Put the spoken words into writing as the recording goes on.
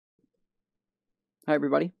Hi,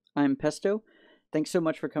 everybody. I'm Pesto. Thanks so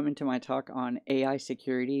much for coming to my talk on AI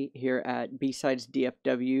security here at B-Sides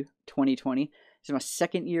DFW 2020. This is my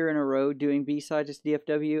second year in a row doing B-Sides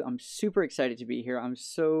DFW. I'm super excited to be here. I'm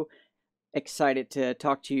so excited to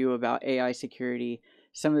talk to you about AI security,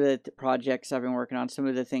 some of the projects I've been working on, some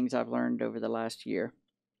of the things I've learned over the last year.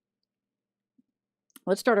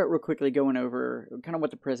 Let's start out real quickly going over kind of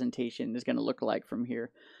what the presentation is going to look like from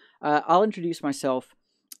here. I'll introduce myself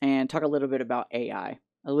and talk a little bit about AI,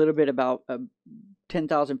 a little bit about a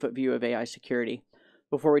 10,000 foot view of AI security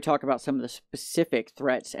before we talk about some of the specific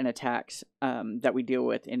threats and attacks that we deal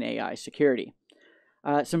with in AI security.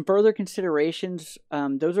 Some further considerations,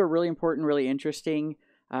 those are really important, really interesting.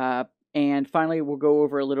 And finally, we'll go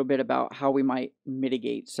over a little bit about how we might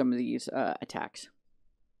mitigate some of these attacks.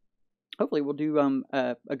 Hopefully, we'll do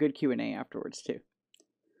a good Q&A afterwards, too.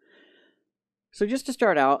 So just to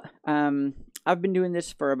start out, I've been doing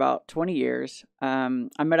this for about 20 years.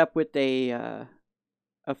 I met up with a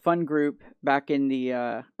fun group back in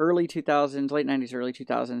the early 2000s, late 90s, early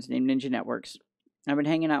 2000s, named Ninja Networks. I've been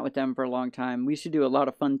hanging out with them for a long time. We used to do a lot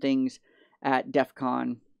of fun things at DEF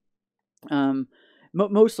CON.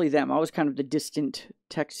 Mostly them. I was kind of the distant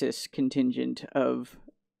Texas contingent of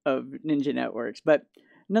Ninja Networks. But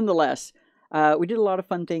nonetheless, we did a lot of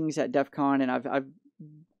fun things at DEF CON, and I've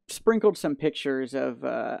sprinkled some pictures of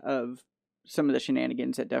some of the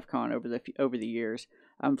shenanigans at DEF CON over the years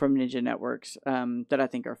from Ninja Networks that I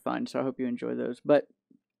think are fun. So I hope you enjoy those. But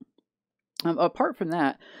apart from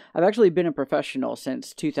that, I've actually been a professional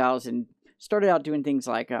since 2000. Started out doing things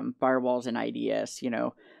like firewalls and IDS,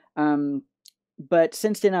 but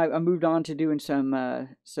since then I moved on to doing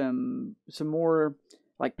some more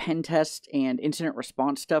like pen test and incident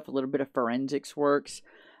response stuff, a little bit of forensics works.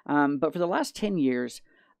 But for the last 10 years,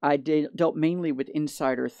 I dealt mainly with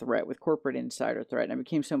insider threat, with corporate insider threat, and I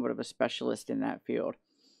became somewhat of a specialist in that field.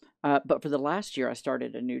 But for the last year, I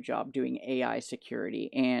started a new job doing AI security,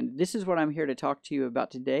 and this is what I'm here to talk to you about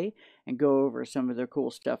today and go over some of the cool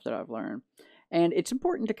stuff that I've learned. And it's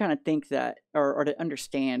important to kind of think that, or to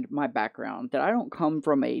understand my background, that I don't come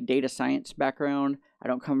from a data science background. I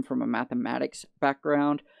don't come from a mathematics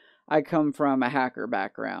background. I come from a hacker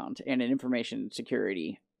background and an information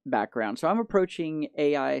security background. So I'm approaching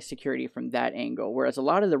AI security from that angle, whereas a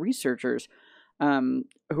lot of the researchers who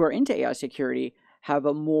are into AI security have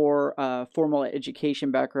a more formal education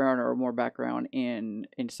background or more background in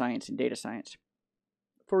science and data science.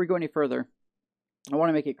 Before we go any further, I want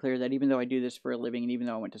to make it clear that even though I do this for a living and even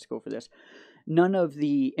though I went to school for this, none of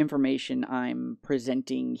the information I'm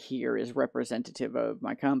presenting here is representative of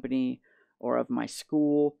my company or of my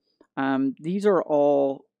school. These are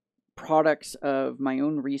all products of my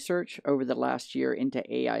own research over the last year into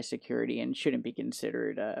AI security and shouldn't be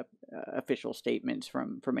considered official statements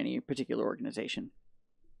from any particular organization.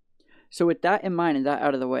 So with that in mind and that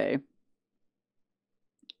out of the way,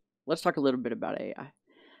 let's talk a little bit about AI.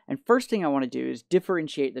 And first thing I want to do is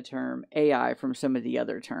differentiate the term AI from some of the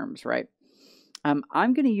other terms, right? I'm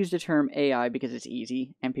going to use the term AI because it's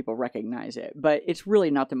easy and people recognize it, but it's really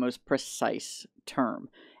not the most precise term.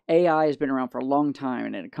 AI has been around for a long time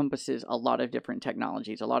and it encompasses a lot of different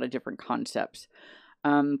technologies, a lot of different concepts.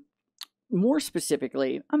 More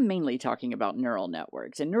specifically, I'm mainly talking about neural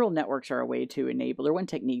networks, and neural networks are a way to enable, they're one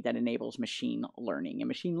technique that enables machine learning, and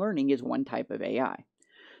machine learning is one type of AI.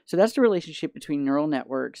 So that's the relationship between neural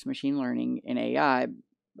networks, machine learning, and AI.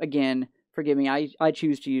 Again, forgive me, I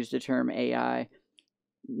choose to use the term AI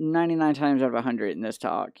 99 times out of 100 in this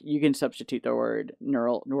talk. You can substitute the words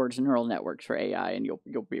neural networks for AI and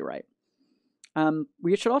you'll be right.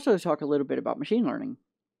 We should also talk a little bit about machine learning.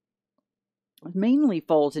 It mainly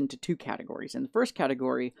falls into two categories. And the first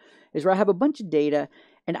category is where I have a bunch of data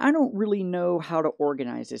and I don't really know how to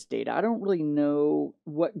organize this data. I don't really know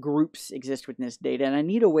what groups exist within this data, and I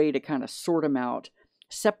need a way to kind of sort them out,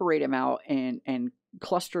 separate them out, and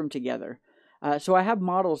cluster them together. So I have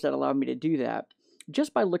models that allow me to do that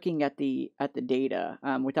just by looking at the data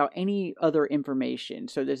without any other information.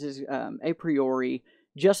 So this is a priori,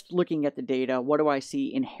 just looking at the data. What do I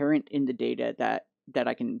see inherent in the data that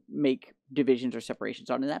I can make divisions or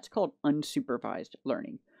separations on? And that's called unsupervised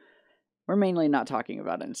learning. We're mainly not talking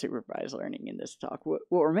about unsupervised learning in this talk. What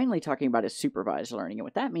we're mainly talking about is supervised learning. And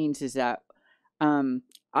what that means is that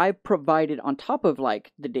I provided, on top of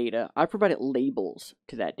like the data, I provided labels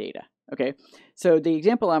to that data. Okay, so the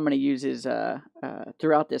example I'm going to use is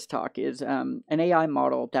throughout this talk is an AI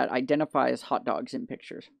model that identifies hot dogs in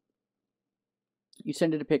pictures. You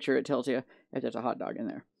send it a picture, it tells you if there's a hot dog in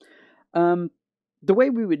there. The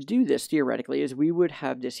way we would do this theoretically is we would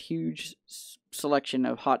have this huge selection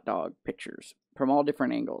of hot dog pictures, from all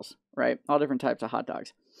different angles, right? All different types of hot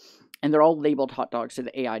dogs. And they're all labeled hot dogs, so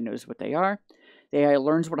the AI knows what they are. The AI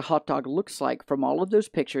learns what a hot dog looks like from all of those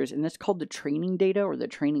pictures, and that's called the training data or the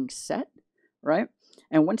training set, right?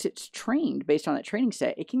 And once it's trained based on that training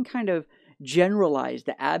set, it can kind of generalize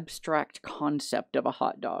the abstract concept of a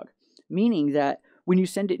hot dog, meaning that when you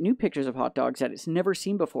send it new pictures of hot dogs that it's never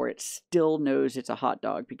seen before, it still knows it's a hot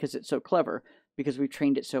dog because it's so clever, because we've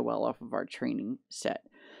trained it so well off of our training set.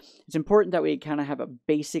 It's important that we kind of have a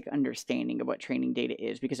basic understanding of what training data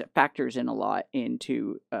is because it factors in a lot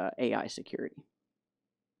into AI security.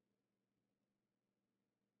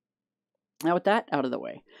 Now, with that out of the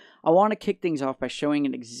way, I want to kick things off by showing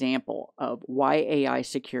an example of why AI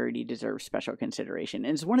security deserves special consideration.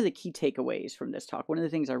 And it's one of the key takeaways from this talk. One of the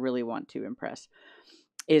things I really want to impress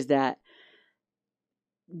is that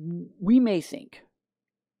we may think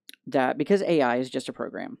that because AI is just a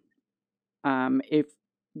program, if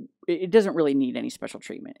it doesn't really need any special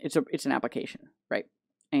treatment. It's an application, right?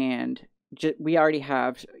 And we already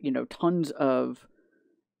have, tons of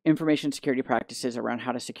information security practices around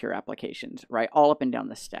how to secure applications, right? All up and down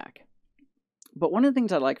the stack. But one of the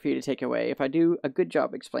things I'd like for you to take away, if I do a good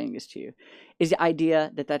job explaining this to you, is the idea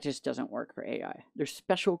that just doesn't work for AI. There's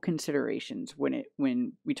special considerations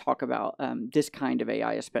when we talk about this kind of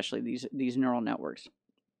AI, especially these neural networks,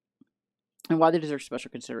 and why they deserve special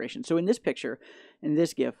consideration. So in this picture, in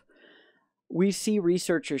this GIF, we see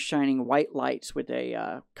researchers shining white lights with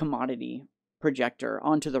a commodity projector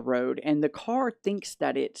onto the road, and the car thinks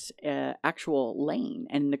that it's an actual lane,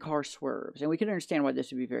 and the car swerves. And we can understand why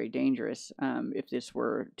this would be very dangerous if this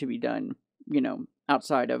were to be done,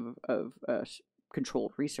 outside of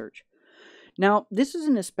controlled research. Now, this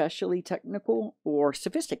isn't especially technical or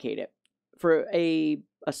sophisticated. For a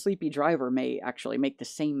sleepy driver may actually make the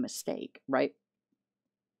same mistake, right?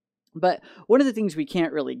 But one of the things we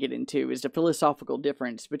can't really get into is the philosophical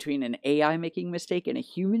difference between an AI making a mistake and a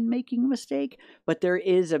human making a mistake, but there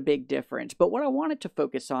is a big difference. But what I wanted to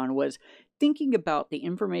focus on was thinking about the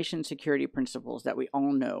information security principles that we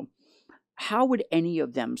all know. How would any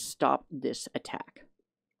of them stop this attack,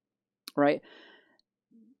 right?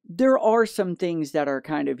 There are some things that are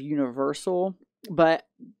kind of universal, but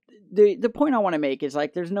the point I want to make is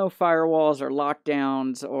there's no firewalls or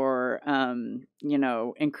lockdowns or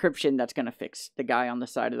encryption that's going to fix the guy on the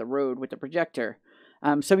side of the road with the projector.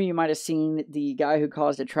 Some of you might have seen the guy who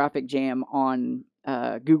caused a traffic jam on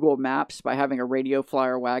Google Maps by having a radio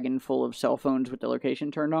flyer wagon full of cell phones with the location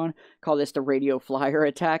turned on. Call this the radio flyer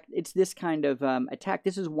attack. It's this kind of attack.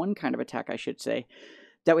 This is one kind of attack, I should say,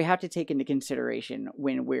 that we have to take into consideration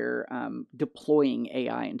when we're deploying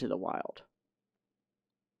AI into the wild.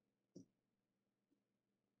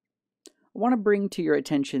 I want to bring to your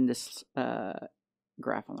attention this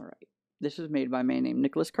graph on the right. This is made by a man named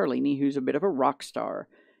Nicholas Carlini, who's a bit of a rock star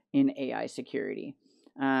in AI security.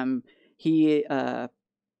 He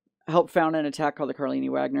helped found an attack called the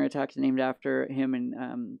Carlini-Wagner attack. It's named after him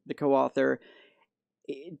and the co-author.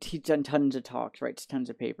 He's done tons of talks, writes tons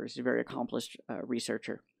of papers. He's a very accomplished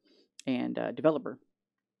researcher and developer.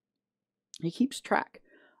 He keeps track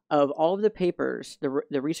of all of the papers,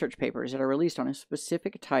 the research papers that are released on a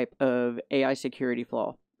specific type of AI security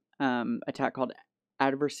flaw attack called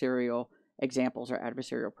adversarial examples or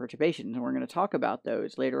adversarial perturbations. And we're going to talk about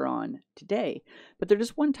those later on today. But they're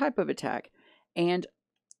just one type of attack. And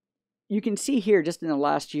you can see here, just in the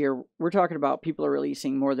last year, we're talking about people are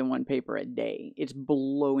releasing more than one paper a day. It's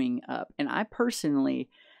blowing up. And I personally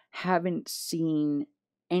haven't seen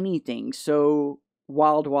anything so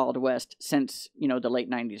wild west since the late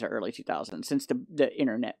 90s or early 2000s, since the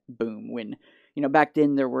internet boom, when back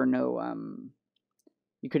then there were no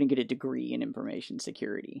you couldn't get a degree in information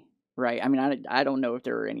security, right? I mean, I don't know if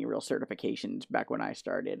there were any real certifications back when I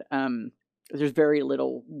started. There's very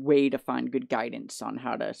little way to find good guidance on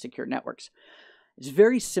how to secure networks. It's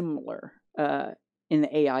very similar in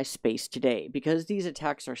the AI space today, because these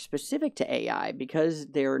attacks are specific to AI, because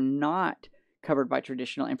they're not covered by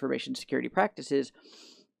traditional information security practices.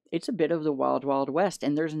 It's a bit of the wild west,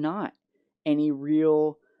 and there's not any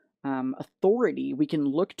real authority we can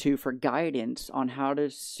look to for guidance on how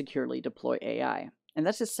to securely deploy AI. And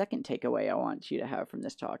that's the second takeaway I want you to have from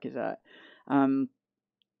this talk, is that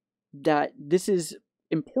that this is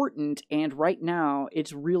important, and right now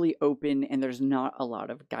it's really open and there's not a lot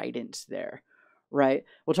of guidance there, right?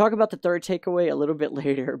 We'll talk about the third takeaway a little bit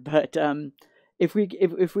later, but if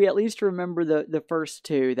we at least remember the first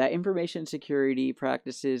two, that information security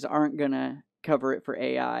practices aren't going to cover it for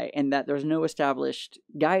AI, and that there's no established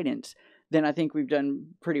guidance, then I think we've done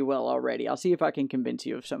pretty well already. I'll see if I can convince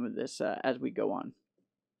you of some of this as we go on.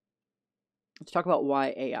 Let's talk about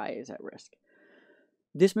why AI is at risk.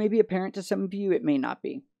 This may be apparent to some of you, it may not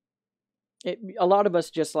be. A lot of us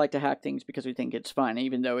just like to hack things because we think it's fun,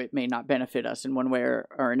 even though it may not benefit us in one way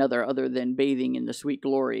or another, other than bathing in the sweet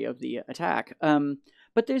glory of the attack.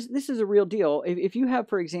 But this is a real deal. If you have,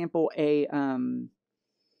 for example, an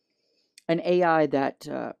AI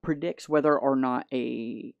that predicts whether or not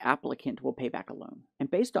a applicant will pay back a loan, and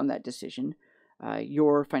based on that decision,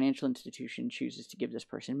 your financial institution chooses to give this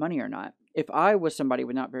person money or not. If I was somebody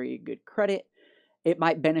with not very good credit, it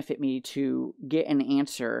might benefit me to get an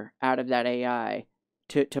answer out of that AI,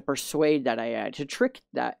 to persuade that AI, to trick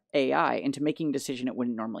that AI into making a decision it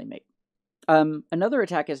wouldn't normally make. Another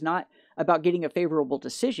attack is not about getting a favorable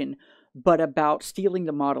decision, but about stealing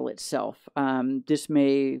the model itself. This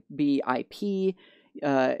may be IP,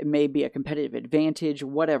 it may be a competitive advantage,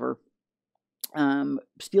 whatever.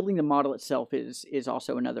 Stealing the model itself is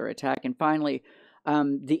also another attack. And finally,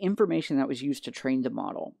 the information that was used to train the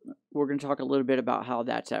model. We're going to talk a little bit about how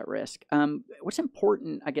that's at risk. What's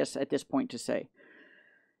important, I guess, at this point to say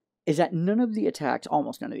is that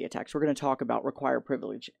almost none of the attacks we're going to talk about require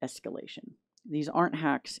privilege escalation. These aren't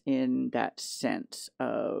hacks in that sense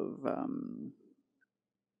of,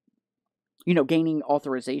 gaining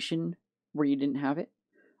authorization where you didn't have it,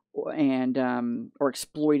 and or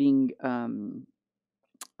exploiting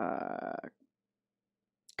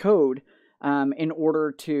code in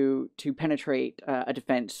order to penetrate a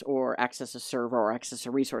defense or access a server or access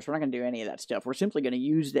a resource. We're not going to do any of that stuff. We're simply going to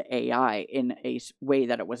use the AI in a way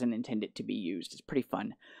that it wasn't intended to be used. It's pretty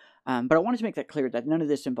fun. But I wanted to make that clear that none of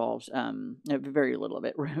this involves, very little of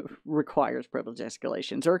it requires privilege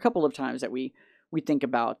escalations. There are a couple of times that we think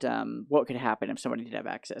about what could happen if somebody did have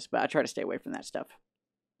access, but I try to stay away from that stuff.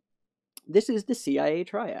 This is the CIA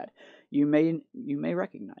triad. You may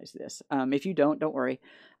recognize this. If you don't worry.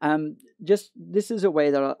 This is a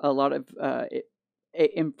way that a lot of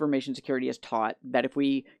information security is taught, that if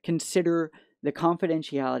we consider the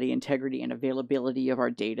confidentiality, integrity, and availability of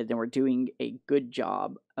our data, then we're doing a good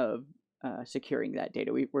job of securing that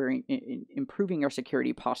data. We're improving our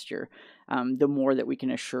security posture the more that we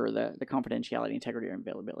can assure the confidentiality, integrity, and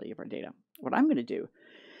availability of our data. What I'm going to do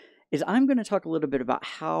is I'm going to talk a little bit about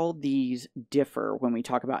how these differ when we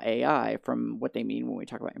talk about AI from what they mean when we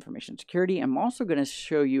talk about information security. I'm also going to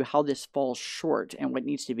show you how this falls short and what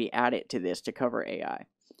needs to be added to this to cover AI.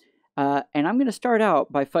 And I'm going to start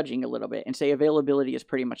out by fudging a little bit and say availability is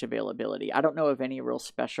pretty much availability. I don't know of any real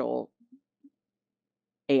special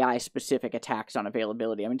AI-specific attacks on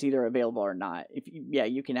availability. I mean, it's either available or not.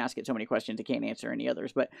 You can ask it so many questions, it can't answer any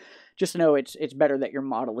others. But just know it's better that your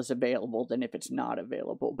model is available than if it's not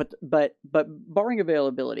available. But barring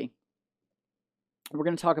availability, we're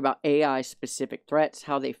going to talk about AI-specific threats,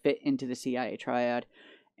 how they fit into the CIA triad,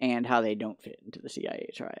 and how they don't fit into the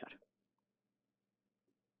CIA triad.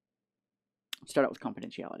 Let's start out with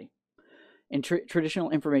confidentiality. In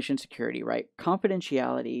traditional information security, right?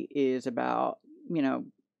 Confidentiality is about,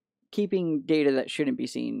 keeping data that shouldn't be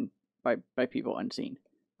seen by people unseen,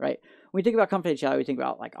 right? When we think about confidentiality, we think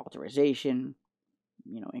about like authorization,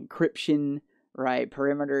 encryption, right?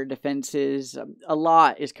 Perimeter defenses. A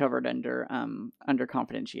lot is covered under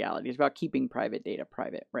confidentiality. It's about keeping private data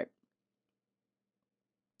private, right?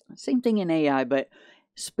 Same thing in AI, but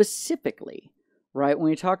specifically, right?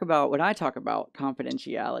 When I talk about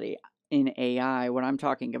confidentiality in AI, what I'm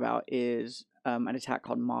talking about is an attack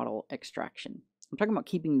called model extraction. I'm talking about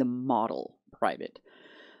keeping the model private.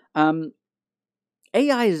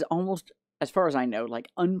 AI is almost, as far as I know, like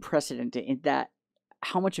unprecedented in that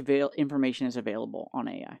how much information is available on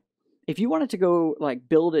AI. If you wanted to go like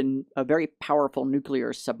build a very powerful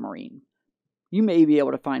nuclear submarine, you may be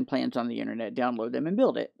able to find plans on the internet, download them, and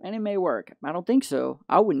build it, and it may work. I don't think so.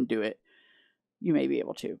 I wouldn't do it. You may be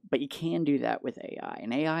able to, but you can do that with AI,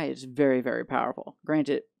 and AI is very, very powerful.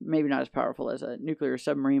 Granted, maybe not as powerful as a nuclear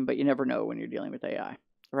submarine, but you never know when you're dealing with AI,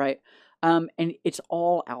 right? And it's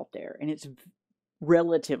all out there, and it's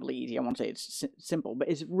relatively easy. I won't say it's simple, but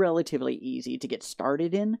it's relatively easy to get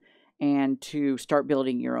started in and to start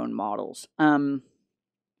building your own models. Tons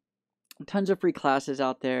of free classes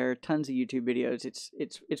out there, tons of YouTube videos.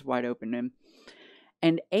 It's wide open,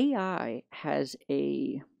 and AI has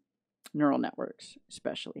neural networks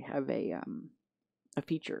especially have a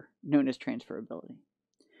feature known as transferability.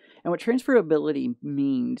 And what transferability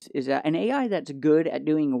means is that an AI that's good at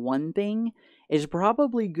doing one thing is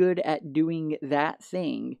probably good at doing that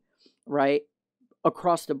thing, right,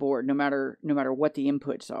 across the board, no matter what the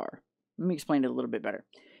inputs are. Let me explain it a little bit better.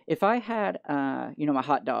 If I had, my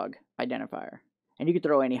hot dog identifier, and you could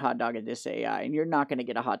throw any hot dog at this AI, and you're not going to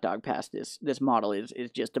get a hot dog past this. This model is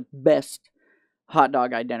just the best hot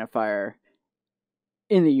dog identifier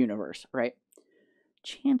in the universe, right?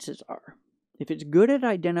 chances are, if it's good at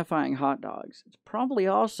identifying hot dogs, it's probably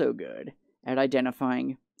also good at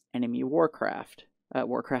identifying enemy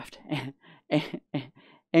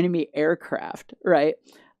enemy aircraft, right?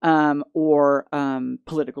 Or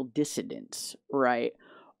political dissidents, right?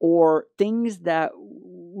 Or things that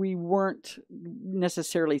we weren't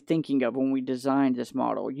necessarily thinking of when we designed this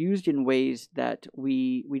model, used in ways that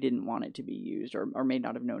we didn't want it to be used, or may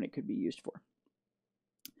not have known it could be used for.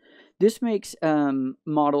 This makes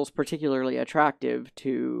models particularly attractive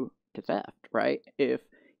to theft, right? If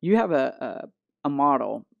you have a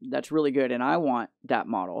model that's really good and I want that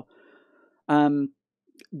model,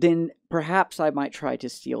 then perhaps I might try to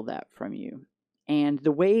steal that from you. And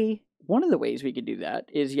one of the ways we could do that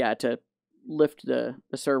is, to lift the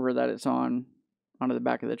server that it's on onto the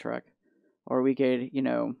back of the truck, or we could,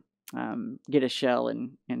 get a shell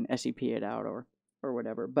and SEP it out or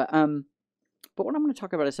whatever. But what I'm going to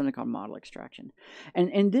talk about is something called model extraction. And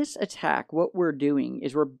in this attack, what we're doing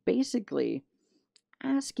is we're basically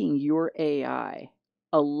asking your AI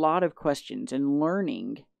a lot of questions and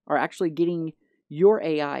learning, or actually getting your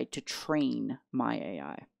AI to train my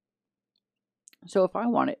AI. So if I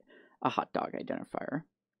wanted a hot dog identifier,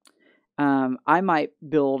 I might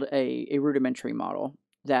build a rudimentary model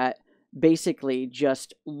that basically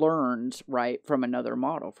just learns, right, from another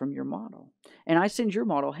model, from your model. And I send your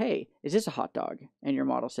model, hey, is this a hot dog? And your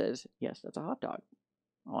model says, yes, that's a hot dog.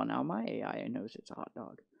 Well, now my AI knows it's a hot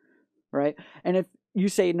dog, right? And if you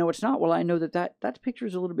say, no, it's not, well, I know that picture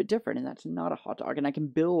is a little bit different, and that's not a hot dog. And I can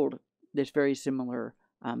build this very similar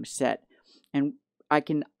set. And I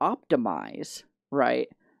can optimize, right,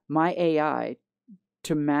 my AI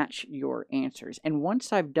to match your answers. And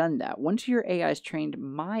once I've done that, once your AI has trained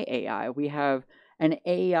my AI, we have an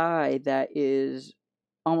AI that is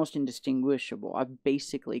almost indistinguishable. I've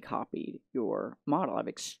basically copied your model. I've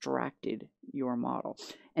extracted your model.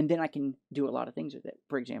 And then I can do a lot of things with it.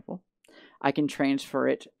 For example, I can transfer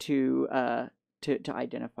it to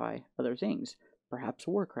identify other things. Perhaps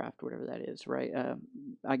Warcraft, whatever that is, right?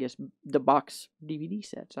 I guess the box DVD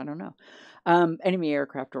sets, I don't know. Enemy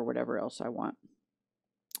aircraft or whatever else I want.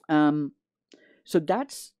 So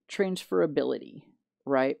that's transferability,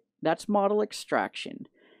 right? That's model extraction.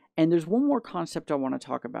 And there's one more concept I want to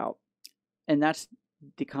talk about, and that's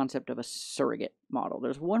the concept of a surrogate model.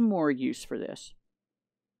 There's one more use for this.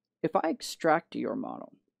 If I extract your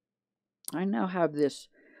model, I now have this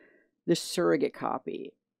surrogate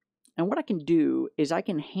copy. And what I can do is I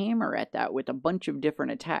can hammer at that with a bunch of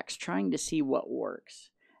different attacks, trying to see what works.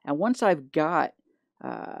 And once I've got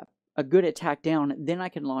a good attack down, then I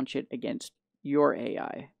can launch it against your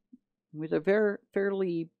AI with a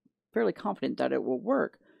fairly confident that it will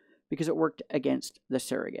work because it worked against the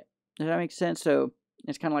surrogate. Does that make sense? So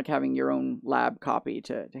it's kind of like having your own lab copy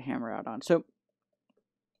to hammer out on. So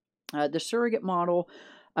the surrogate model,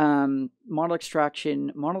 model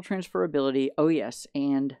extraction, model transferability, oh yes,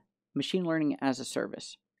 and machine learning as a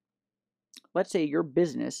service. Let's say your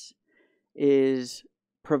business is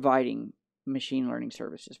providing machine learning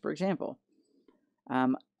services. For example,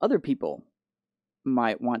 other people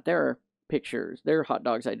might want their pictures, their hot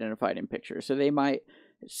dogs identified in pictures. So they might,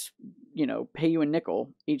 pay you a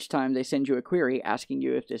nickel each time they send you a query asking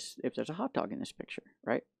you if there's a hot dog in this picture,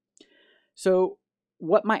 right? So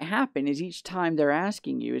what might happen is each time they're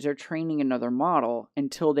asking you is they're training another model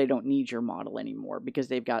until they don't need your model anymore because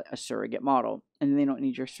they've got a surrogate model and they don't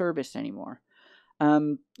need your service anymore.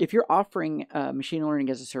 If you're offering machine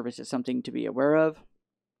learning as a service, it's something to be aware of.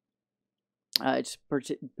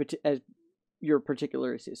 You're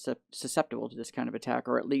particularly susceptible to this kind of attack,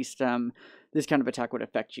 or at least this kind of attack would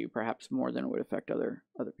affect you perhaps more than it would affect other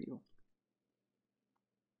people.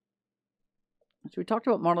 So we talked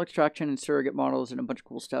about model extraction and surrogate models and a bunch of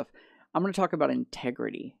cool stuff. I'm going to talk about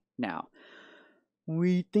integrity now.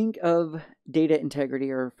 We think of data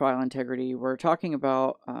integrity or file integrity. We're talking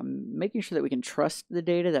about making sure that we can trust the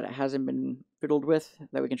data, that it hasn't been fiddled with,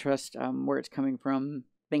 that we can trust where it's coming from,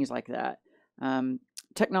 things like that.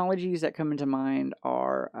 Technologies that come into mind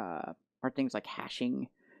are things like hashing,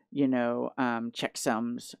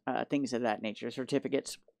 checksums, things of that nature,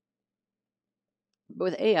 certificates. But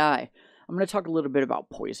with AI, I'm going to talk a little bit about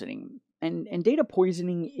poisoning. And data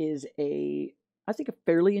poisoning is I think a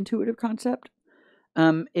fairly intuitive concept.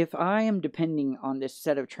 If I am depending on this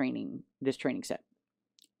training set,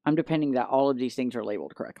 I'm depending that all of these things are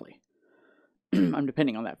labeled correctly. I'm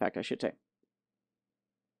depending on that fact, I should say.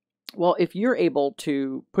 Well, if you're able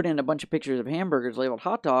to put in a bunch of pictures of hamburgers labeled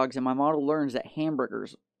hot dogs, and my model learns that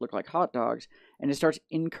hamburgers look like hot dogs, and it starts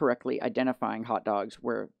incorrectly identifying hot dogs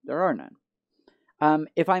where there are none,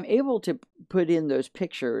 If I'm able to put in those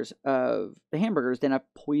pictures of the hamburgers, then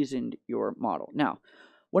I've poisoned your model. Now,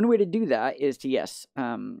 one way to do that is to, yes,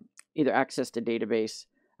 either access the database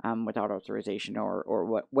without authorization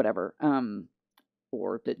or whatever,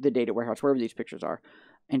 or the data warehouse, wherever these pictures are,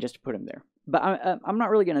 and just put them there. But I'm not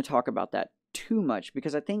really going to talk about that too much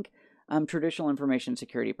because I think traditional information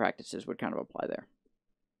security practices would kind of apply there.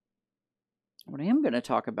 What I am going to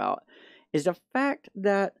talk about is the fact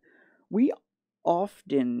that we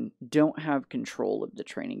often don't have control of the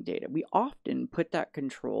training data. We often put that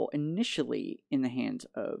control initially in the hands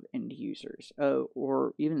of end users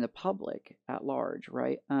or even the public at large,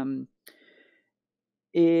 right?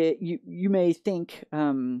 You may think,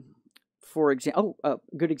 for example, a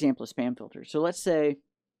good example is spam filters. So let's say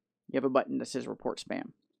you have a button that says report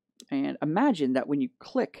spam. And imagine that when you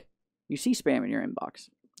click, you see spam in your inbox,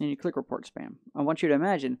 and you click report spam. I want you to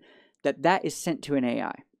imagine that that is sent to an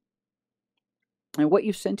AI. And what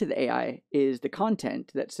you've sent to the AI is the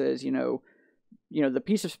content that says, the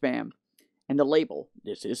piece of spam and the label,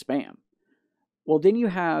 this is spam. Well, then you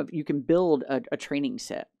can build a training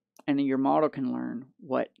set, and your model can learn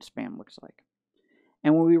what spam looks like.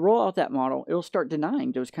 And when we roll out that model, it'll start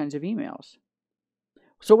denying those kinds of emails.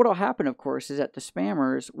 So what will happen, of course, is that the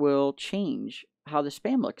spammers will change how the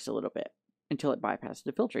spam looks a little bit until it bypasses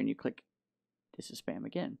the filter, and you click, this is spam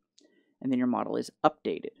again. And then your model is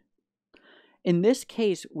updated. In this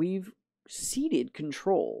case, we've ceded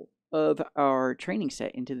control of our training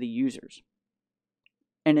set into the users.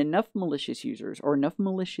 And enough malicious users, or enough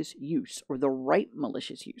malicious use, or the right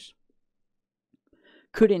malicious use,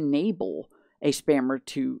 could enable a spammer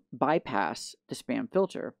to bypass the spam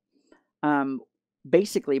filter,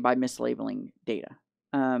 basically by mislabeling data.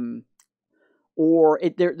 They're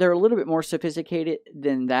a little bit more sophisticated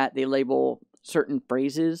than that. They label certain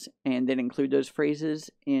phrases and then include those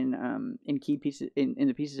phrases in key pieces in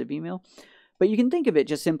the pieces of email. But you can think of it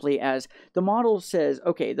just simply as the model says,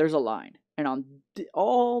 okay, there's a line, and on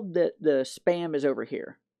all the spam is over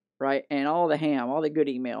here, right? And all the ham, all the good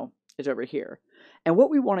email is over here. And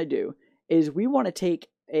what we want to do is we want to take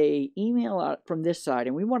a email out from this side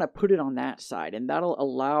and we want to put it on that side, and that'll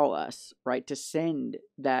allow us, right, to send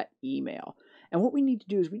that email. And what we need to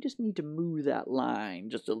do is we just need to move that line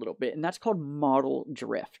just a little bit, and that's called model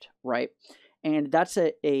drift, right? And that's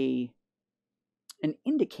an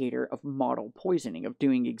indicator of model poisoning, of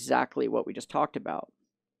doing exactly what we just talked about.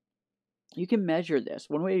 You can measure this.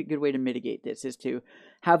 A good way to mitigate this is to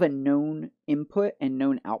have a known input and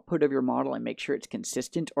known output of your model and make sure it's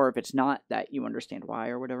consistent, or if it's not, that you understand why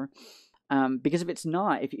or whatever. Because if it's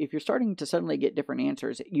not, if you're starting to suddenly get different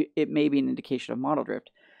answers, it may be an indication of model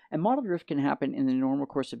drift. And model drift can happen in the normal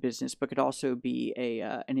course of business, but could also be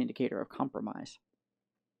an indicator of compromise.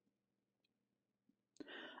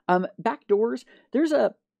 Backdoors,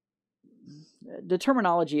 the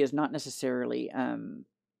terminology is not necessarily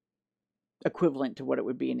equivalent to what it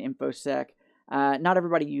would be in InfoSec. Not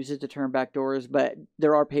everybody uses the term backdoors, but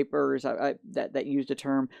there are papers that use the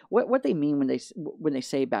term. What they mean when they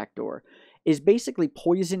say backdoor is basically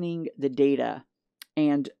poisoning the data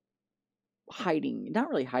and not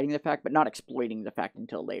really hiding the fact, but not exploiting the fact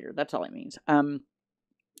until later. That's all it means.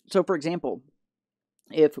 So, for example,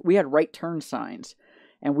 if we had right turn signs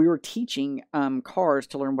and we were teaching cars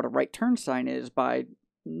to learn what a right turn sign is by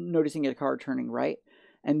noticing a car turning right,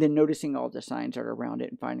 and then noticing all the signs that are around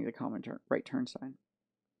it and finding the common right turn sign.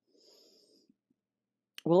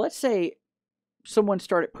 Well, let's say someone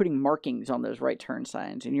started putting markings on those right turn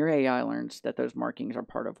signs, and your AI learns that those markings are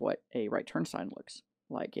part of what a right turn sign looks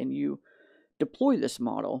like, and you deploy this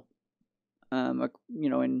model, in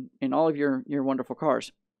all of your wonderful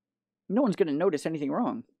cars. No one's going to notice anything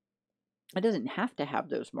wrong. It doesn't have to have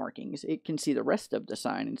those markings. It can see the rest of the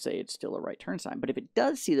sign and say it's still a right turn sign. But if it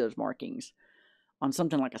does see those markings on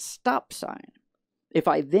something like a stop sign, if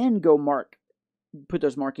I then go put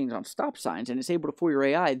those markings on stop signs and it's able to fool your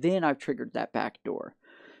AI, then I've triggered that backdoor.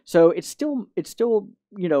 So it's still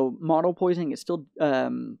model poisoning. It's still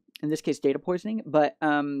in this case data poisoning, but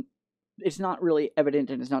it's not really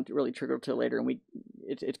evident and it's not really triggered till later, and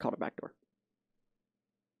it's called a backdoor.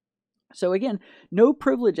 So again, no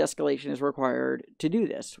privilege escalation is required to do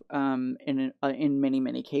this in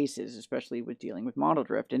many cases, especially with dealing with model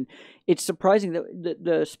drift. And it's surprising that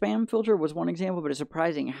the spam filter was one example, but it's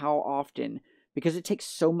surprising how often, because it takes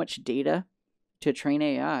so much data to train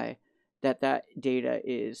AI, that data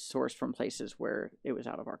is sourced from places where it was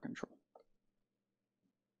out of our control.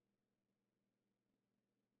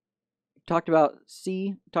 Talked about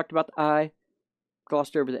C, talked about the I,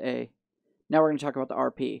 glossed over the A. Now we're going to talk about the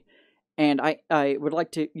RP. And I would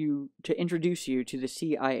like to introduce you to the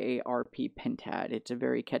CIARP pentad. It's a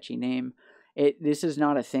very catchy name. This is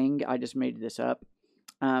not a thing. I just made this up.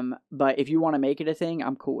 But if you want to make it a thing,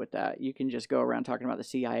 I'm cool with that. You can just go around talking about the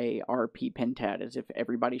CIARP pentad as if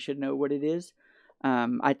everybody should know what it is.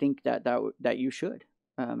 I think that you should.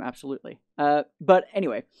 Absolutely. But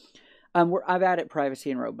anyway, I've added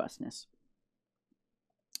privacy and robustness.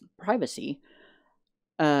 Privacy,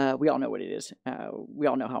 we all know what it is. We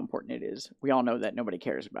all know how important it is. We all know that nobody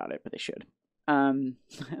cares about it, but they should.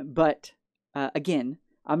 But again,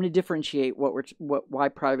 I'm going to differentiate why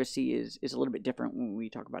privacy is a little bit different when we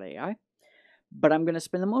talk about AI. But I'm going to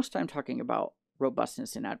spend the most time talking about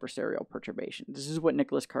robustness and adversarial perturbation. This is what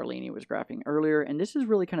Nicholas Carlini was graphing earlier, and this is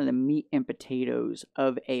really kind of the meat and potatoes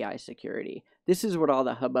of AI security. This is what all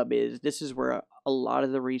the hubbub is. This is where a lot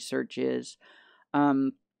of the research is.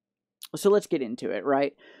 So let's get into it,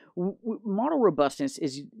 right? Model robustness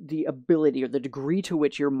is the ability or the degree to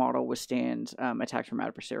which your model withstands attacks from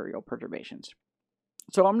adversarial perturbations.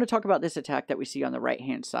 So I'm going to talk about this attack that we see on the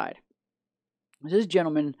right-hand side. This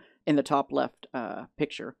gentleman in the top left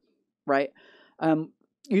picture, right?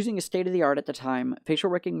 Using a state-of-the-art at the time, facial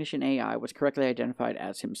recognition AI was correctly identified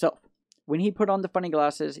as himself. When he put on the funny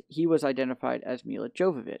glasses, he was identified as Mila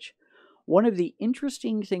Jovovich. One of the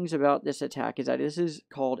interesting things about this attack is that this is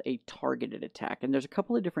called a targeted attack, and there's a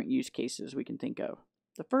couple of different use cases we can think of.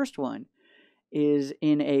 The first one is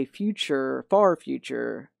in a future, far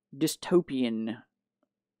future, dystopian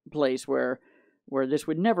place where this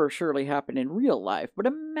would never surely happen in real life, but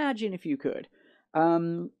imagine if you could.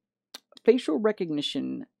 Facial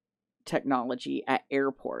recognition technology at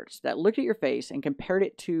airports that looked at your face and compared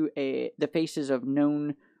it to the faces of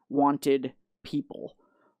known wanted people,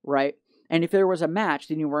 right? And if there was a match,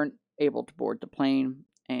 then you weren't able to board the plane,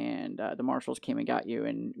 and the marshals came and got you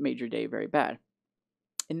and made your day very bad.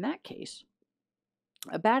 In that case,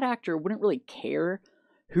 a bad actor wouldn't really care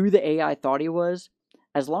who the AI thought he was,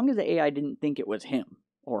 as long as the AI didn't think it was him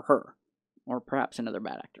or her, or perhaps another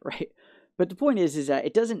bad actor, right? But the point is that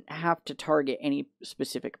it doesn't have to target any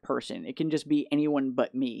specific person. It can just be anyone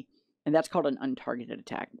but me, and that's called an untargeted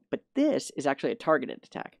attack. But this is actually a targeted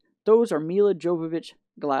attack. Those are Mila Jovovich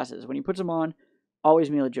glasses. When he puts them on,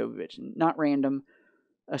 always Mila Jovovich, not random.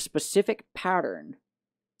 A specific pattern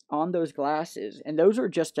on those glasses, and those are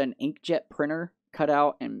just an inkjet printer cut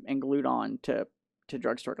out and glued on to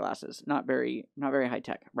drugstore glasses. Not very high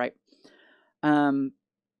tech, right?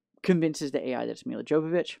 Convinces the AI that it's Mila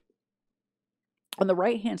Jovovich. On the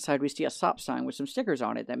right-hand side, we see a stop sign with some stickers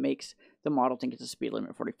on it that makes the model think it's a speed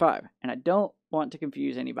limit of 45. And I don't want to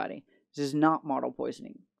confuse anybody. This is not model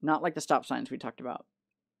poisoning. Not like the stop signs we talked about.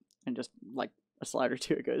 And just like a slide or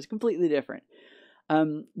two ago. It's completely different.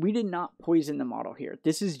 We did not poison the model here.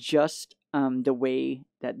 This is just the way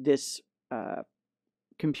that this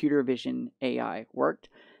computer vision AI worked.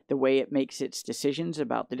 The way it makes its decisions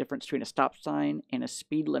about the difference between a stop sign and a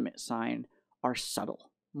speed limit sign are subtle.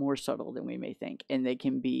 More subtle than we may think, and they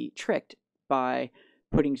can be tricked by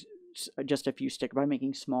putting just a few stickers, by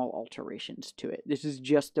making small alterations to it. This is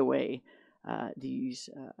just the way these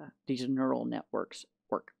neural networks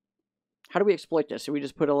work. How do we exploit this? So we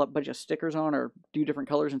just put a bunch of stickers on, or do different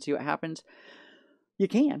colors and see what happens? You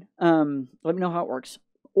can. Let me know how it works.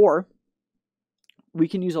 Or we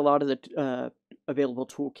can use a lot of the available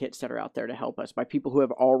toolkits that are out there to help us by people who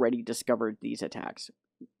have already discovered these attacks.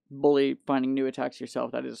 Bully finding new attacks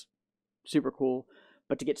yourself, that is super cool.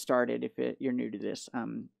 But to get started, if you're new to this,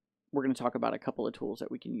 we're going to talk about a couple of tools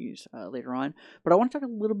that we can use later on. But I want to talk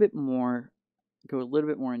go a little bit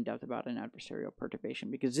more in depth about an adversarial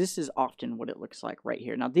perturbation, because this is often what it looks like right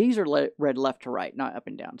here. Now, these are read left to right, not up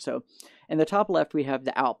and down. So in the top left, we have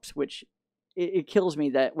the Alps, which it kills me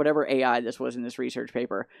that whatever AI this was in this research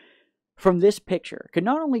paper, from this picture, could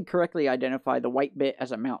not only correctly identify the white bit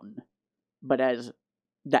as a mountain, but as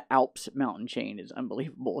the Alps mountain chain. Is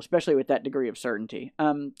unbelievable, especially with that degree of certainty.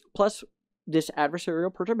 Plus, this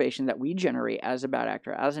adversarial perturbation that we generate as a bad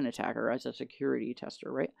actor, as an attacker, as a security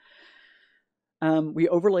tester, right? We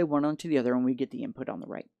overlay one onto the other and we get the input on the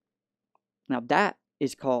right. Now, that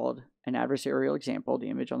is called an adversarial example,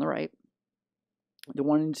 the image on the right.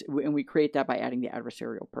 And we create that by adding the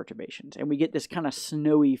adversarial perturbations. And we get this kind of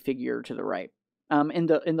snowy figure to the right. In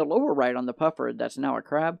the lower right on the puffer, that's now a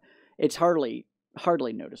crab, it's hardly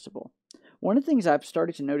noticeable. One of the things I've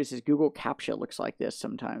started to notice is Google CAPTCHA looks like this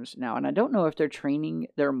sometimes now, and I don't know if they're training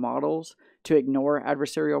their models to ignore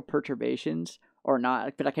adversarial perturbations or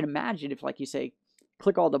not, but I can imagine if, like you say,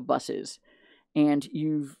 click all the buses, and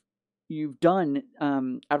you've done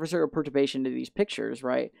adversarial perturbation to these pictures,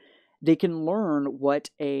 right? They can learn what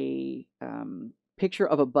a picture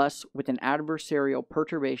of a bus with an adversarial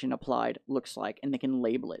perturbation applied looks like, and they can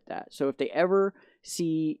label it that. So if they ever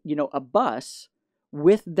see, a bus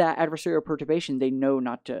with that adversarial perturbation, they know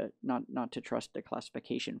not to trust the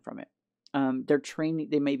classification from it.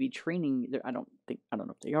 They may be training. I don't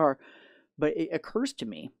know if they are, but it occurs to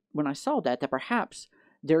me when I saw that perhaps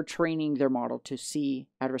they're training their model to see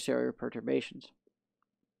adversarial perturbations,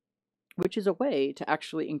 which is a way to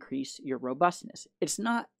actually increase your robustness. It's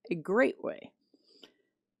not a great way,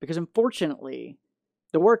 because unfortunately,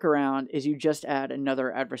 the workaround is you just add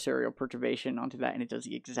another adversarial perturbation onto that, and it does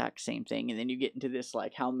the exact same thing. And then you get into this,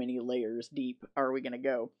 like, how many layers deep are we going to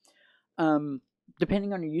go?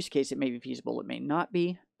 Depending on your use case, it may be feasible, it may not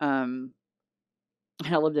be.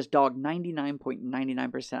 I love this dog,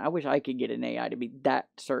 99.99%. I wish I could get an AI to be that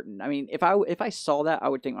certain. I mean, if I saw that, I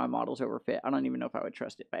would think my model's overfit. I don't even know if I would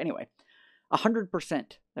trust it. But anyway,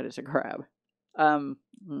 100%, that is a crab. A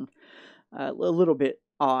little bit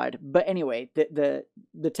odd. But anyway, the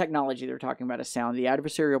technology they're talking about is sound. The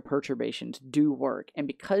adversarial perturbations do work. And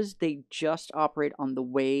because they just operate on the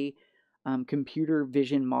way computer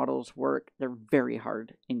vision models work, they're very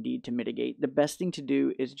hard indeed to mitigate. The best thing to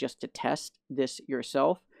do is just to test this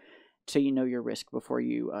yourself so you know your risk before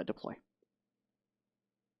you deploy.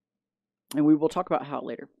 And we will talk about how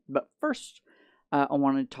later. But first, I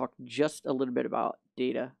want to talk just a little bit about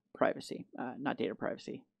data privacy. Not data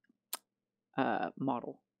privacy,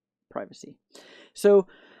 model privacy. So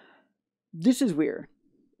this is weird.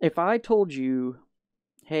 If I told you,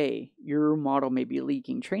 hey, your model may be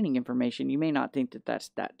leaking training information, you may not think that that's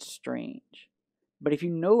that strange. But if you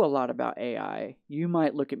know a lot about AI, you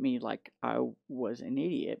might look at me like I was an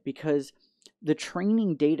idiot, because the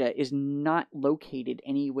training data is not located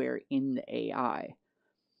anywhere in the AI.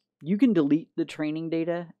 You can delete the training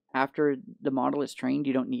data after the model is trained.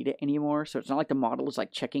 You don't need it anymore. So it's not like the model is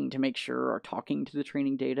like checking to make sure or talking to the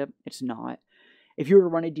training data. It's not. If you were to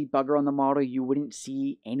run a debugger on the model, you wouldn't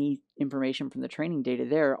see any information from the training data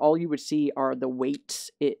there. All you would see are the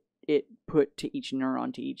weights it put to each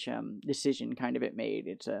neuron, to each decision kind of it made.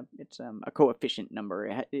 It's a coefficient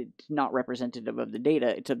number. It's not representative of the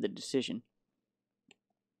data. It's of the decision.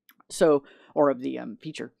 So, or of the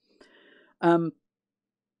feature.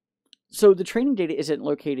 So the training data isn't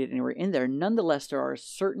located anywhere in there. Nonetheless, there are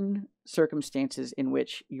certain circumstances in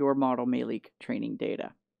which your model may leak training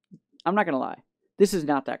data. I'm not going to lie. This is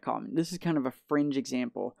not that common. This is kind of a fringe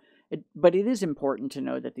example. But it is important to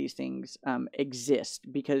know that these things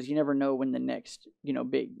exist, because you never know when the next,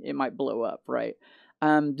 it might blow up, right?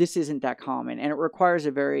 This isn't that common, and it requires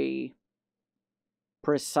a very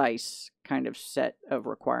precise kind of set of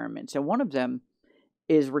requirements. And one of them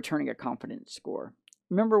is returning a confidence score.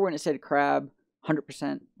 Remember when it said crab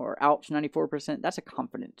 100% or Alps 94%? That's a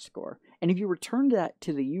confidence score. And if you return that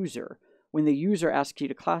to the user, when the user asks you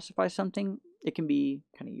to classify something, it can be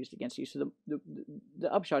kind of used against you. So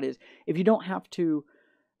the upshot is, if you don't have to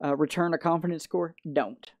return a confidence score,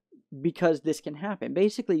 don't, because this can happen.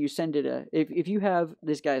 Basically, you send it if you have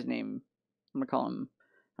this guy's name, I'm gonna call him,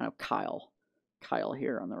 I don't know, Kyle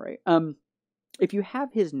here on the right. If you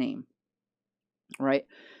have his name, right,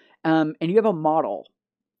 and you have a model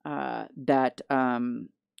that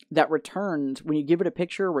returns, when you give it a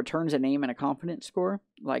picture, returns a name and a confidence score.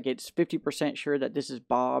 Like it's 50% sure that this is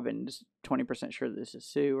Bob and 20% sure that this is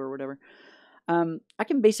Sue or whatever. I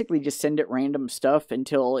can basically just send it random stuff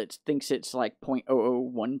until it thinks it's like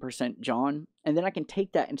 0.001% John. And then I can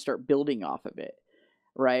take that and start building off of it,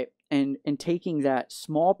 right? And taking that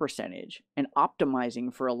small percentage and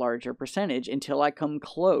optimizing for a larger percentage until I come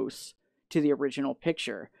close to the original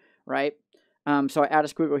picture, right? So I add a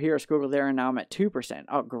squiggle here, a squiggle there, and now I'm at 2%.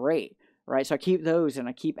 Oh, great, right? So I keep those, and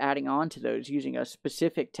I keep adding on to those using a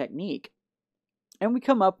specific technique. And we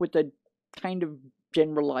come up with a kind of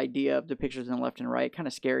general idea of the pictures on the left and right, kind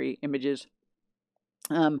of scary images.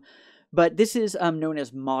 But this is known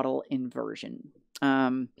as model inversion.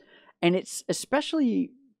 And it's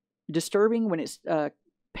especially disturbing when it's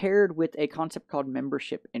paired with a concept called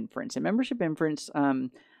membership inference. And membership inference, I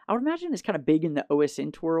would imagine, is kind of big in the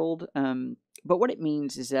OSINT world. But what it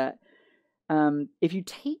means is that if you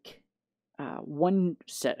take one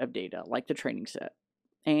set of data, like the training set,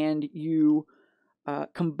 and you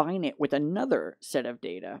combine it with another set of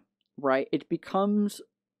data, right, it becomes,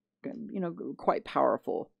 quite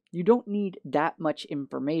powerful. You don't need that much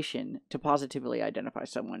information to positively identify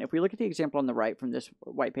someone. If we look at the example on the right from this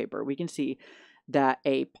white paper, we can see that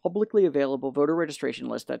a publicly available voter registration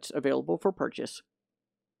list that's available for purchase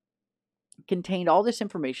contained all this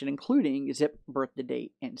information, including zip, birthday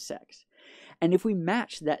date, and sex. And if we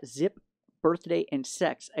match that zip, birthday, and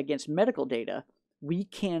sex against medical data, we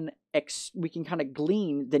can kind of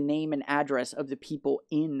glean the name and address of the people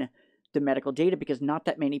in the medical data, because not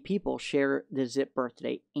that many people share the zip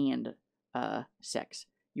birthday and sex.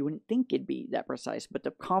 You wouldn't think it'd be that precise, but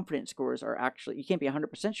the confidence scores are actually, you can't be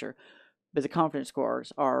 100% sure, but the confidence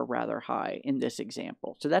scores are rather high in this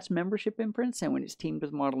example. So that's membership imprints, and when it's teamed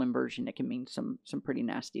with model inversion, it can mean some pretty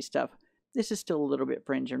nasty stuff. This is still a little bit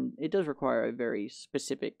fringe, and it does require a very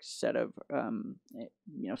specific set of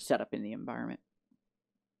setup in the environment.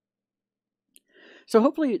 So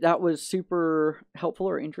hopefully that was super helpful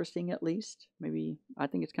or interesting, at least. Maybe I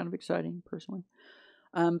think it's kind of exciting personally.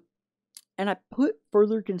 And I put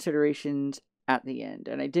further considerations at the end,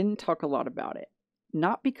 and I didn't talk a lot about it.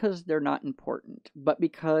 Not because they're not important, but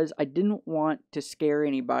because I didn't want to scare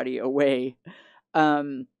anybody away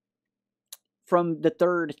from the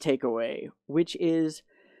third takeaway, which is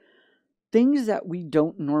things that we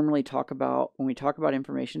don't normally talk about when we talk about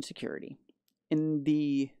information security. In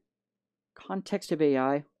the context of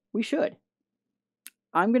AI, we should.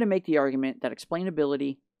 I'm going to make the argument that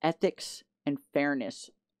explainability, ethics, and fairness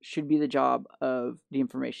should be the job of the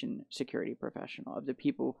information security professional, of the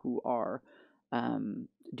people who are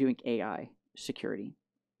doing AI security.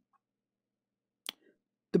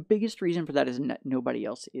 The biggest reason for that is that nobody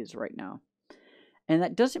else is right now. And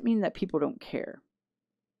that doesn't mean that people don't care.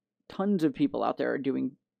 Tons of people out there are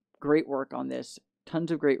doing great work on this, tons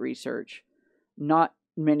of great research, not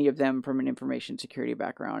many of them from an information security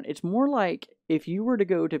background. It's more like if you were to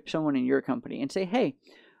go to someone in your company and say, hey,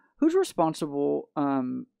 who's responsible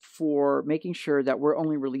for making sure that we're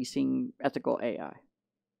only releasing ethical AI?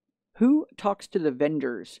 Who talks to the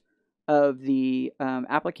vendors of the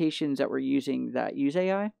applications that we're using that use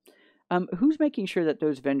AI? Who's making sure that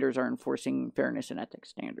those vendors are enforcing fairness and ethics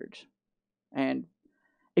standards? And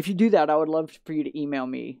if you do that, I would love for you to email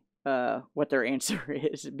me what their answer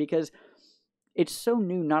is, because it's so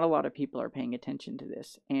new. Not a lot of people are paying attention to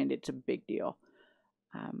this, and it's a big deal.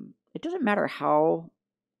 It doesn't matter how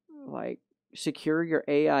secure your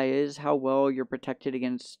AI is, how well you're protected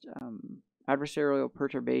against adversarial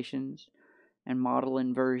perturbations and model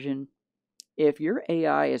inversion. If your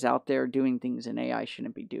AI is out there doing things an AI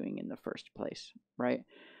shouldn't be doing in the first place, right?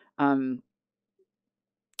 Or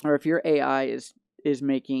if your AI is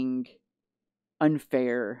making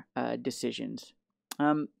unfair decisions.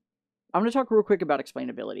 I'm going to talk real quick about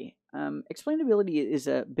explainability. Explainability is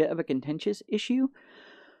a bit of a contentious issue.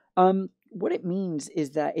 What it means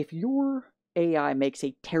is that if your AI makes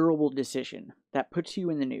a terrible decision that puts you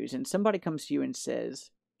in the news, and somebody comes to you and says,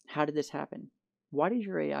 how did this happen? Why did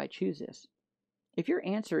your AI choose this? If your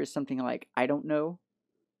answer is something like, I don't know,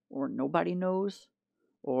 or nobody knows,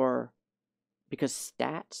 or because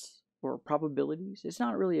stats or probabilities, it's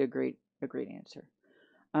not really a great answer.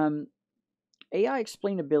 AI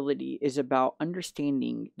explainability is about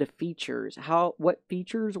understanding the features, what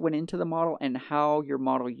features went into the model, and how your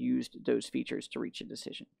model used those features to reach a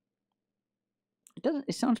decision.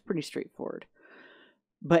 It sounds pretty straightforward,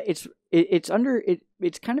 but it's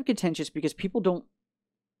kind of contentious because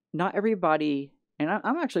not everybody, and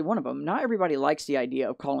I'm actually one of them, not everybody likes the idea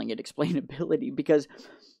of calling it explainability because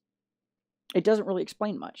it doesn't really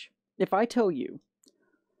explain much. If I tell you,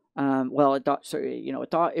 this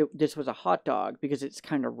was a hot dog because it's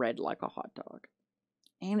kind of red like a hot dog,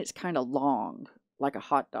 and it's kind of long like a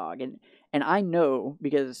hot dog, and I know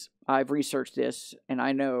because I've researched this, and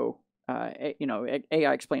I know,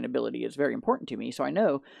 AI explainability is very important to me, so I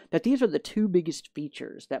know that these are the two biggest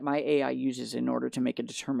features that my AI uses in order to make a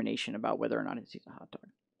determination about whether or not it's a hot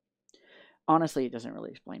dog. Honestly, it doesn't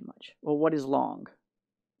really explain much. Well, what is long?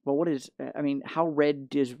 Well, how red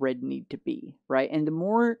does red need to be, right? And the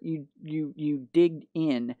more you dig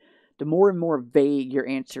in, the more and more vague your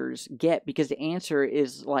answers get, because the answer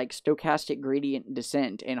is like stochastic gradient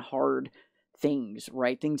descent and hard things,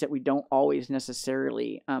 right? Things that we don't always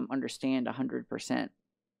necessarily understand 100%.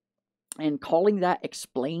 And calling that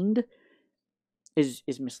explained is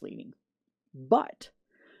misleading. But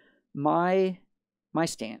my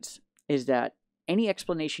stance is that any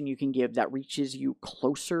explanation you can give that reaches you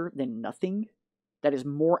closer than nothing, that is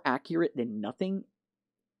more accurate than nothing,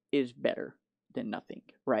 is better than nothing,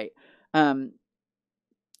 right?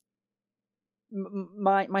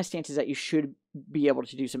 My stance is that you should be able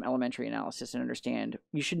to do some elementary analysis and understand.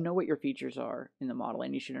 You should know what your features are in the model,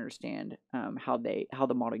 and you should understand how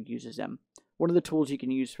the model uses them. One of the tools you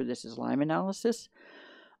can use for this is LIME analysis.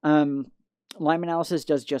 LIME analysis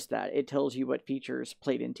does just that. It tells you what features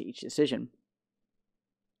played into each decision,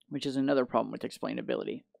 which is another problem with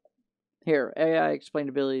explainability. Here, AI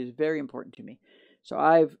explainability is very important to me. So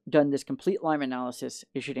I've done this complete LIME analysis.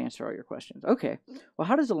 It should answer all your questions. Okay, well,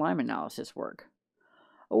 how does the LIME analysis work?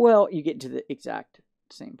 Well, you get into the exact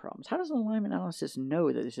same problems. How does alignment analysis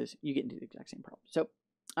know that this is, you get into the exact same problem? So,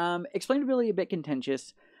 explainability a bit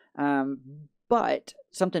contentious, but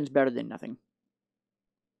something's better than nothing.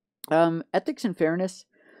 Ethics and fairness.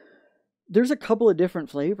 There's a couple of different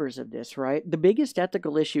flavors of this, right? The biggest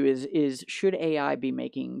ethical issue is should AI be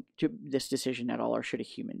making this decision at all, or should a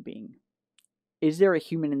human being? Is there a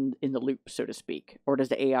human in the loop, so to speak, or does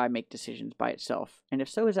the AI make decisions by itself? And if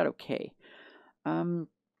so, is that okay?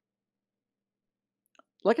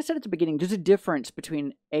 Like I said at the beginning, there's a difference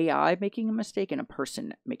between AI making a mistake and a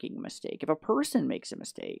person making a mistake. If a person makes a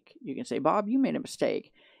mistake, you can say, Bob, you made a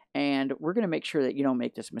mistake, and we're going to make sure that you don't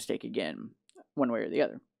make this mistake again, one way or the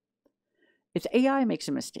other. If AI makes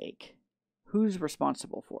a mistake, who's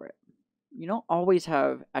responsible for it? You don't always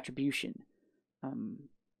have attribution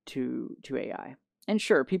to AI. And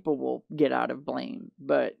sure, people will get out of blame,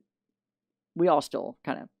 but we all still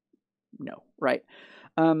kind of know, right?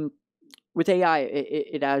 With AI,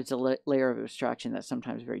 it adds a layer of abstraction that's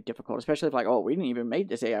sometimes very difficult, especially if like, oh, we didn't even make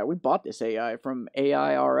this AI. We bought this AI from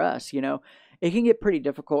AIRS, you know. It can get pretty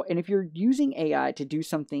difficult. And if you're using AI to do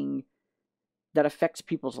something that affects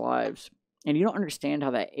people's lives, and you don't understand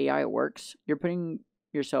how that AI works, you're putting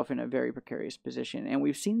yourself in a very precarious position. And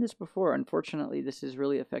we've seen this before. Unfortunately, this has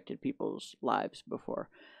really affected people's lives before.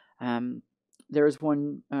 There is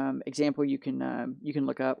one example you can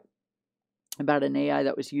look up about an AI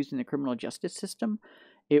that was used in the criminal justice system.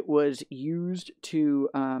 It was used to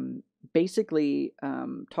basically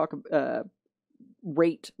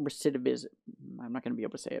rate recidivism. I'm not going to be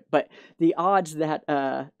able to say it, but the odds that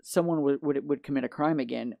someone would commit a crime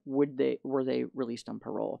again, were they released on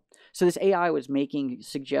parole. So this AI was making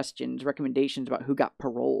suggestions, recommendations about who got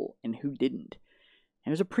parole and who didn't.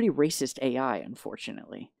 And it was a pretty racist AI,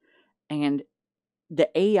 unfortunately. And the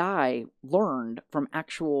AI learned from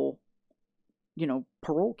actual,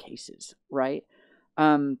 parole cases, right?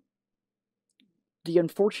 The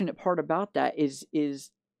unfortunate part about that is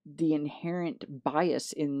the inherent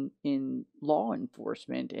bias in law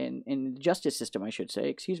enforcement and in the justice system, I should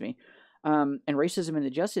say, and racism in the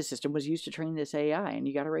justice system was used to train this AI, and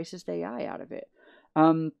you got a racist AI out of it.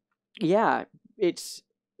 Yeah, it's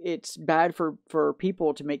bad for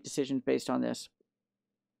people to make decisions based on this,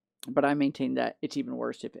 but I maintain that it's even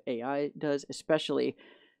worse if AI does, especially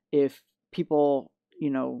if people,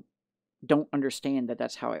 don't understand that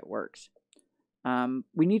that's how it works.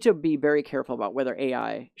 We need to be very careful about whether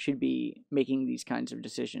AI should be making these kinds of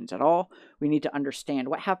decisions at all. We need to understand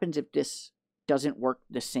what happens if this doesn't work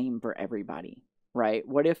the same for everybody, right?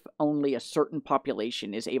 What if only a certain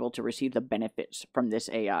population is able to receive the benefits from this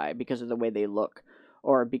AI because of the way they look,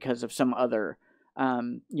 or because of some other,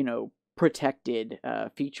 protected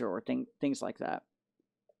feature or things like that.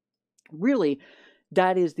 Really,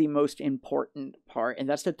 that is the most important part, and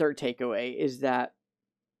that's the third takeaway, is that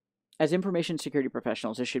as information security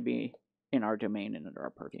professionals, this should be in our domain and under our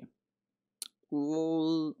purview.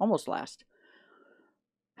 Almost last.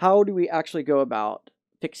 How do we actually go about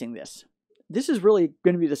fixing this? This is really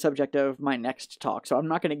going to be the subject of my next talk, so I'm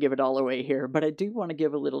not going to give it all away here, but I do want to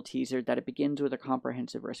give a little teaser that it begins with a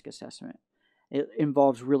comprehensive risk assessment. It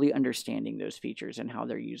involves really understanding those features and how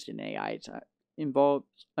they're used in AI. It involves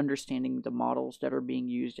understanding the models that are being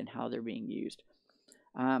used and how they're being used.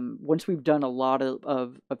 Once we've done a lot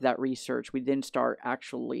of that research, we then start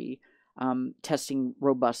actually testing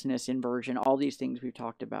robustness, inversion, all these things we've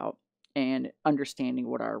talked about, and understanding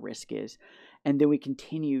what our risk is. And then we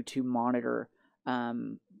continue to monitor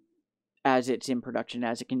as it's in production,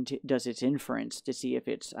 as it does its inference, to see if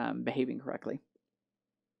it's behaving correctly.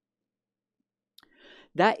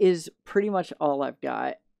 That is pretty much all I've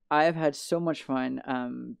got. I have had so much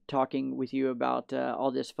fun talking with you about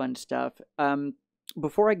all this fun stuff.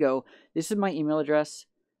 Before I go, this is my email address.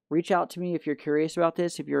 Reach out to me if you're curious about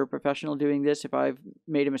this, if you're a professional doing this. If I've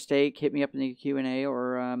made a mistake, hit me up in the Q&A,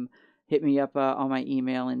 or hit me up on my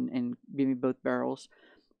email and give me both barrels.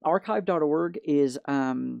 Archive.org is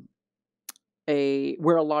where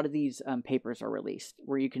a lot of these papers are released,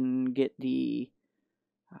 where you can get the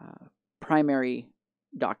primary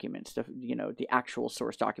documents, the actual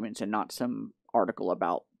source documents, and not some article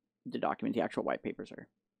about the document. The actual white papers are.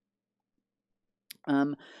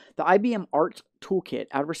 The IBM ART Toolkit,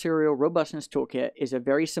 Adversarial Robustness Toolkit, is a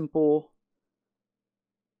very simple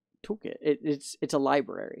toolkit. It's a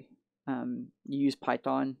library. You use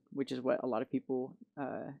Python, which is what a lot of people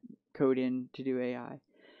code in to do AI.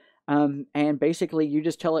 And basically, you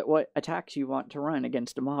just tell it what attacks you want to run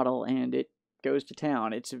against a model, and it goes to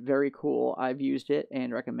town. It's very cool. I've used it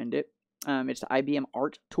and recommend it. It's the IBM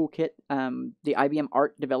ART Toolkit. The IBM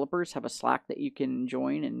ART developers have a Slack that you can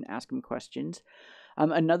join and ask them questions.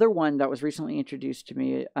 Another one that was recently introduced to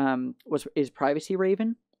me is Privacy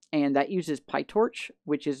Raven, and that uses PyTorch,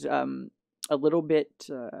 which is a little bit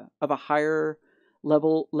of a higher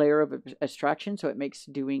level layer of abstraction, so it makes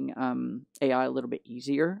doing AI a little bit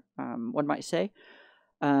easier, one might say.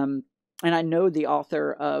 And I know the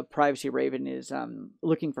author of Privacy Raven is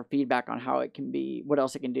looking for feedback on how it can be, what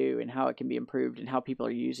else it can do, and how it can be improved, and how people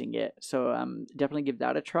are using it. So definitely give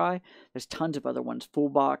that a try. There's tons of other ones.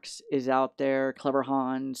 Foolbox is out there, Clever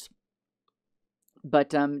Hans.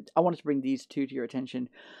 But I wanted to bring these two to your attention.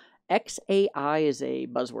 XAI is a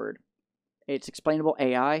buzzword. It's explainable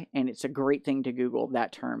AI, and it's a great thing to Google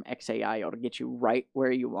that term, XAI. It'll get you right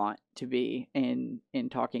where you want to be in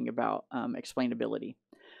talking about explainability.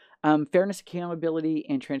 Fairness, accountability,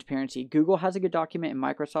 and transparency. Google has a good document, and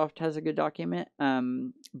Microsoft has a good document.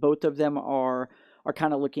 Both of them are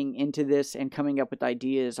kind of looking into this and coming up with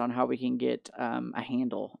ideas on how we can get a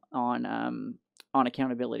handle on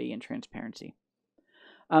accountability and transparency.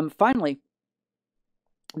 Finally,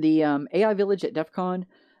 the AI Village at DEF CON.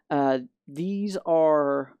 These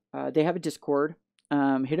are they have a Discord.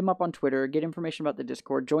 Hit them up on Twitter. Get information about the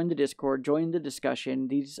Discord. Join the Discord. Join the discussion.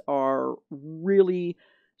 These are really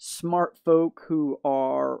smart folk who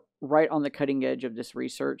are right on the cutting edge of this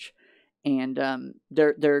research, and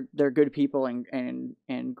they're good people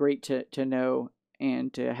and great to know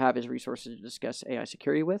and to have as resources to discuss AI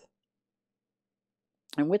security with.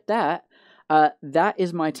 And with that, that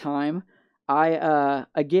is my time. I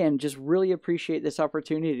again just really appreciate this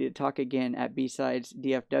opportunity to talk again at B-Sides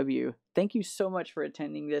DFW. Thank you so much for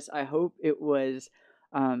attending this. I hope it was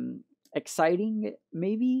exciting,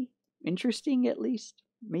 maybe interesting at least.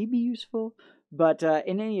 Maybe useful, but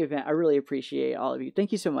in any event, I really appreciate all of you.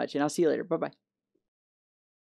 Thank you so much, and I'll see you later. Bye-bye.